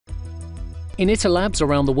In ITER labs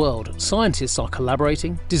around the world, scientists are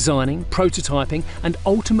collaborating, designing, prototyping and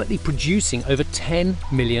ultimately producing over 10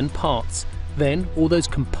 million parts. Then, all those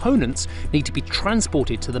components need to be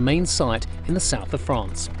transported to the main site in the south of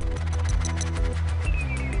France.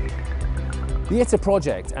 The ITER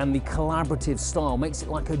project and the collaborative style makes it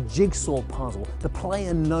like a jigsaw puzzle. The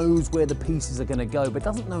player knows where the pieces are going to go, but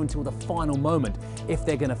doesn't know until the final moment if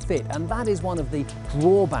they're going to fit. And that is one of the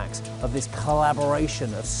drawbacks of this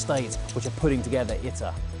collaboration of states which are putting together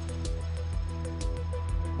ITER.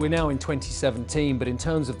 We're now in 2017, but in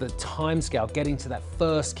terms of the timescale, getting to that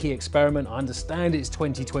first key experiment, I understand it's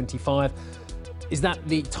 2025. Is that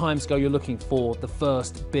the timescale you're looking for, the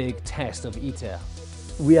first big test of ITER?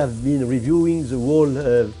 We have been reviewing the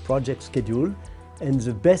whole project schedule, and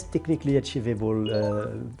the best technically achievable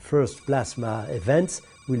first plasma events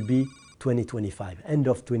will be 2025, end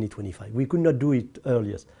of 2025. We could not do it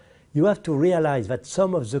earlier. You have to realize that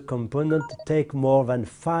some of the components take more than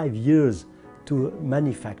 5 years to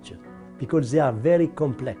manufacture because they are very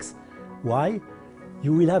complex. Why?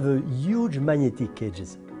 You will have a huge magnetic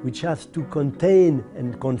cages which have to contain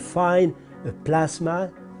and confine a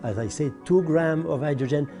plasma, as I say, 2 grams of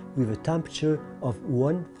hydrogen with a temperature of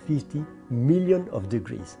 150 million of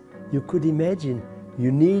degrees. You could imagine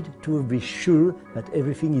you need to be sure that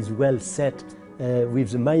everything is well set with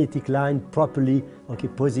the magnetic line properly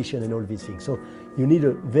positioned and all these things. So you need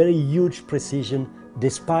a very huge precision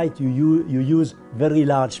despite you use very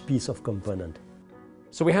large piece of component.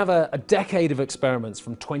 So we have a decade of experiments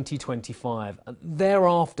from 2025.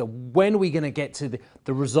 Thereafter, when are we going to get to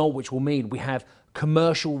the result which will mean we have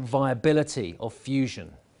commercial viability of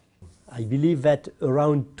fusion? I believe that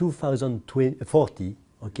around 2040,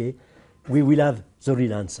 we will have the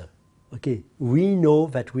real answer. We know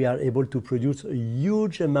that we are able to produce a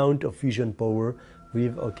huge amount of fusion power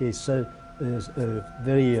with a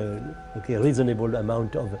very reasonable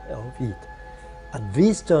amount of heat. At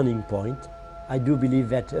this turning point, I do believe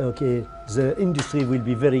that the industry will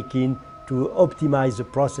be very keen to optimize the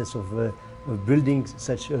process of building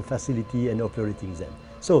such a facility and operating them.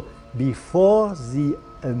 So before the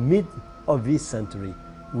mid of this century,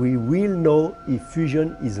 we will know if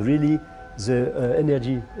fusion is really the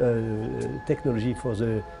energy technology for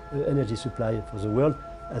the energy supply for the world.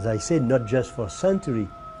 As I said, not just for century,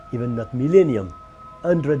 even not millennium,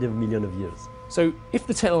 hundreds of millions of years. So if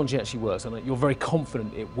the technology actually works, and you're very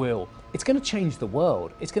confident it will, it's going to change the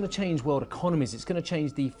world. It's going to change world economies. It's going to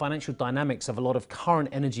change the financial dynamics of a lot of current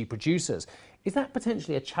energy producers. Is that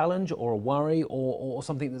potentially a challenge or a worry or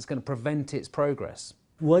something that's going to prevent its progress?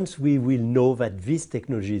 Once we will know that this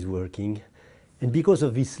technology is working, and because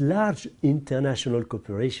of this large international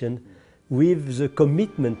cooperation, with the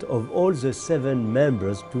commitment of all the 7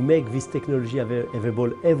 members to make this technology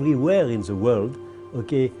available everywhere in the world,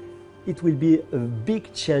 it will be a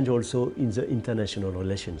big change also in the international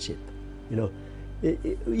relationship.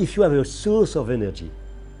 If you have a source of energy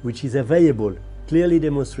which is available, clearly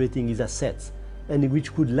demonstrating its assets, and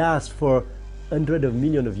which could last for hundreds of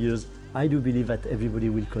millions of years, I do believe that everybody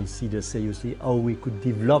will consider seriously how we could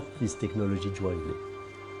develop this technology jointly.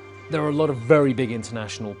 There are a lot of very big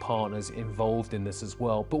international partners involved in this as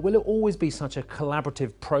well, but will it always be such a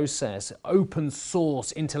collaborative process, open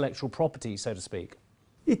source intellectual property, so to speak?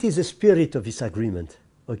 It is the spirit of this agreement.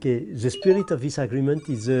 The spirit of this agreement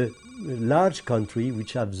is a large country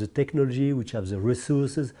which have the technology, which have the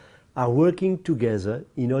resources, are working together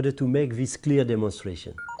in order to make this clear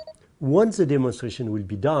demonstration. Once the demonstration will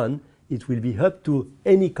be done, it will be up to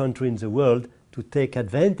any country in the world to take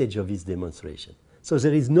advantage of this demonstration. So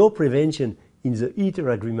there is no prevention in the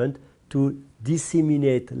ITER agreement to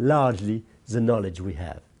disseminate largely the knowledge we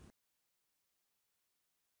have.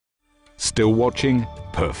 Still watching?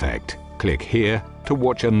 Perfect. Click here to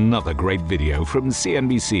watch another great video from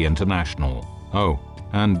CNBC International. Oh,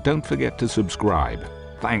 and don't forget to subscribe.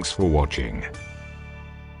 Thanks for watching.